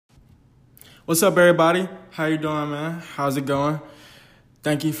What's up, everybody? How you doing, man? How's it going?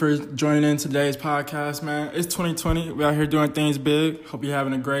 Thank you for joining in today's podcast, man. It's 2020. We're out here doing things big. Hope you're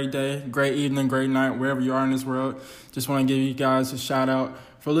having a great day, great evening, great night, wherever you are in this world. Just want to give you guys a shout out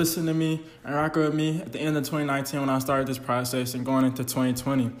for listening to me and rocking with me at the end of 2019 when I started this process and going into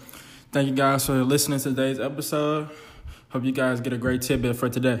 2020. Thank you guys for listening to today's episode. Hope you guys get a great tidbit for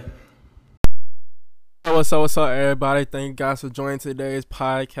today. What's up, everybody? Thank you guys for joining today's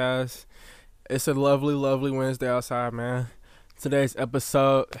podcast. It's a lovely, lovely Wednesday outside, man. Today's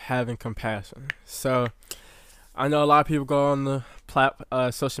episode, having compassion. So, I know a lot of people go on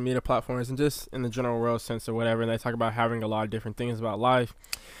the social media platforms and just in the general world sense or whatever, and they talk about having a lot of different things about life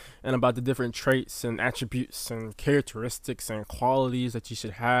and about the different traits and attributes and characteristics and qualities that you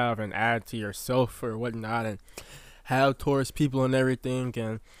should have and add to yourself or whatnot and have towards people and everything.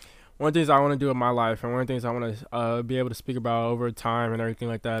 And one of the things I want to do in my life and one of the things I want to be able to speak about over time and everything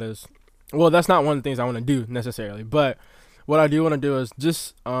like that is, well, that's not one of the things I want to do necessarily, but what I do want to do is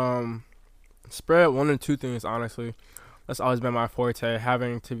just spread one or two things, honestly. That's always been my forte,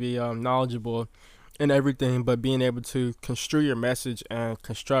 having to be knowledgeable in everything, but being able to construe your message and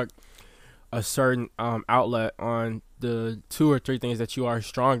construct a certain outlet on the two or three things that you are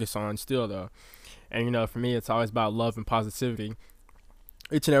strongest on still, though. And, you know, for me, it's always about love and positivity.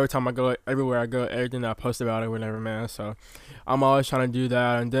 Each and every time I go, everywhere I go, everything that I post about it, whatever, man. So I'm always trying to do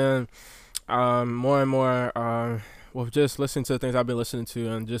that. And then more and more with just listening to the things I've been listening to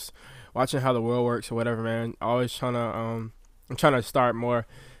and just watching how the world works or whatever, man. Always trying to I'm trying to start more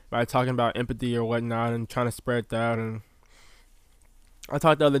by talking about empathy or whatnot and trying to spread that. And I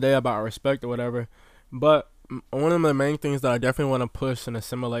talked the other day about respect or whatever, but one of the main things that I definitely want to push and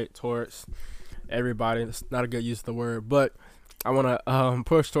assimilate towards everybody, it's not a good use of the word, but I want to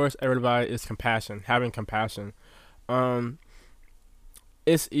push towards everybody is compassion, having compassion.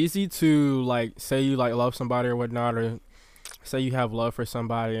 It's easy to say you love somebody or whatnot, or say you have love for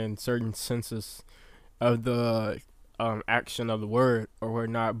somebody in certain senses of the action of the word or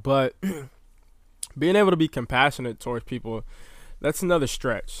whatnot, but being able to be compassionate towards people, that's another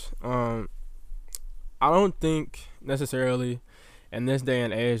stretch. I don't think necessarily in this day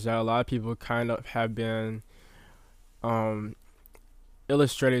and age that a lot of people kind of have been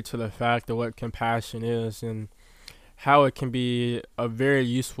illustrated to the fact of what compassion is and how it can be a very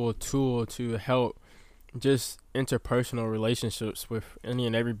useful tool to help just interpersonal relationships with any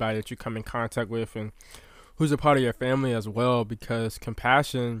and everybody that you come in contact with and who's a part of your family as well, because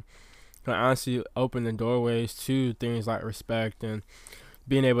compassion can honestly open the doorways to things like respect and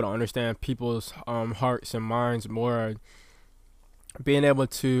being able to understand people's hearts and minds more, being able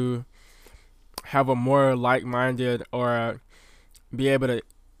to have a more like-minded or be able to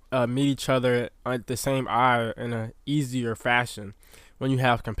meet each other at the same eye in an easier fashion when you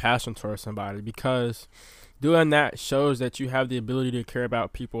have compassion towards somebody, because doing that shows that you have the ability to care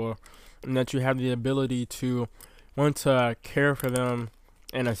about people and that you have the ability to want to care for them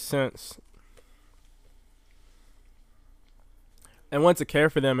in a sense, and want to care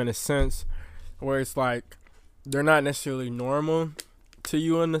for them in a sense where it's like they're not necessarily normal to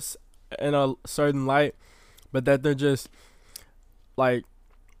you in a certain light, but that they're just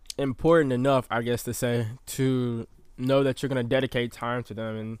important enough, I guess to say, to know that you're going to dedicate time to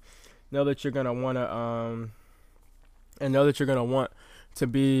them and know that you're going to want to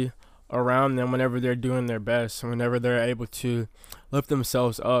be around them whenever they're doing their best, whenever they're able to lift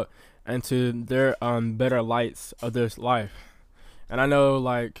themselves up into their better lights of this life. And I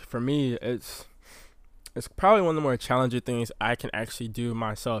know, for me, it's probably one of the more challenging things I can actually do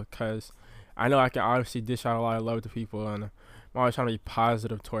myself, because I know I can obviously dish out a lot of love to people and I'm always trying to be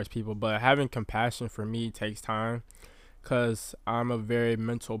positive towards people, but having compassion for me takes time because I'm a very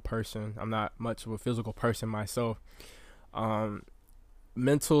mental person. I'm not much of a physical person myself.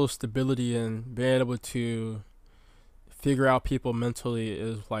 Mental stability and being able to figure out people mentally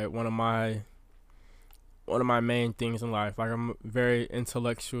is one of my main things in life. I'm a very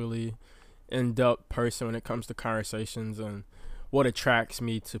intellectually in-depth person when it comes to conversations and what attracts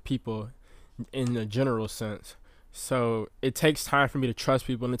me to people in a general sense. So it takes time for me to trust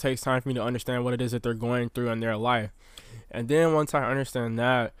people, and it takes time for me to understand what it is that they're going through in their life. And then once I understand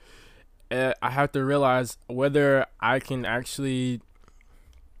that, I have to realize whether I can actually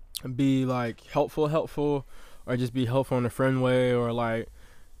be helpful, or just be helpful in a friend way, or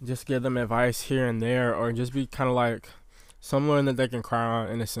just give them advice here and there, or just be kind of someone that they can cry on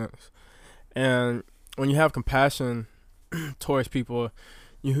in a sense. And when you have compassion towards people,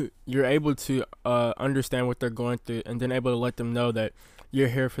 you're able to understand what they're going through, and then able to let them know that you're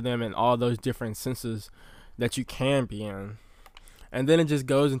here for them in all those different senses that you can be in. And then it just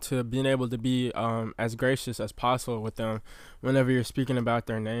goes into being able to be as gracious as possible with them whenever you're speaking about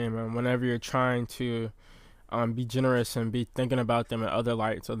their name, and whenever you're trying to be generous and be thinking about them in other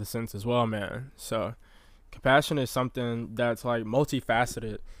lights of the sense as well, man. So compassion is something that's like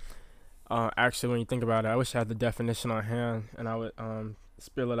multifaceted. Actually, when you think about it, I wish I had the definition on hand and I would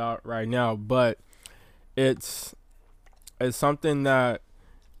spill it out right now. But it's something that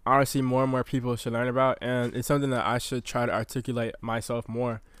honestly more and more people should learn about, and it's something that I should try to articulate myself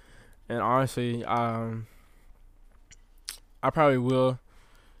more. And honestly, I probably will,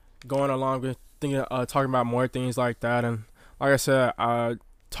 going along with thinking, talking about more things like that. And like I said,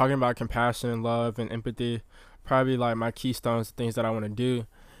 talking about compassion and love and empathy, probably like my keystones, things that I want to do.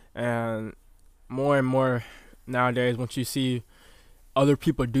 And more nowadays, once you see other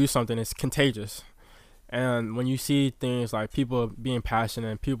people do something, it's contagious. And when you see things like people being passionate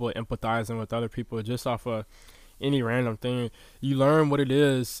and people empathizing with other people just off of any random thing, you learn what it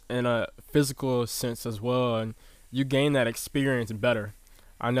is in a physical sense as well, and you gain that experience better.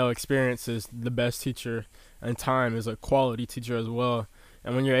 I know experience is the best teacher, and time is a quality teacher as well.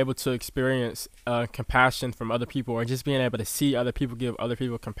 And when you're able to experience compassion from other people, or just being able to see other people give other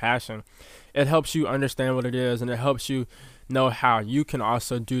people compassion, it helps you understand what it is, and it helps you know how you can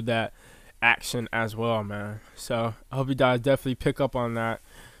also do that action as well, man. So I hope you guys definitely pick up on that.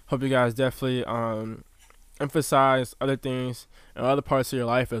 Hope you guys definitely emphasize other things and other parts of your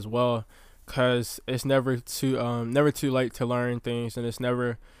life as well, because it's never too late to learn things, and it's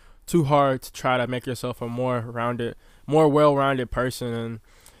never too hard to try to make yourself a more well-rounded person, and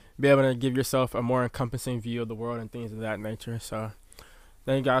be able to give yourself a more encompassing view of the world and things of that nature. So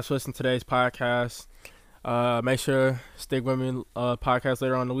thank you guys for listening to today's podcast. Make sure stick with me podcast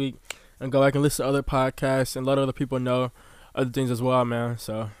later on in the week, and go back and listen to other podcasts and let other people know other things as well, man.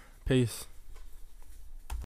 So peace.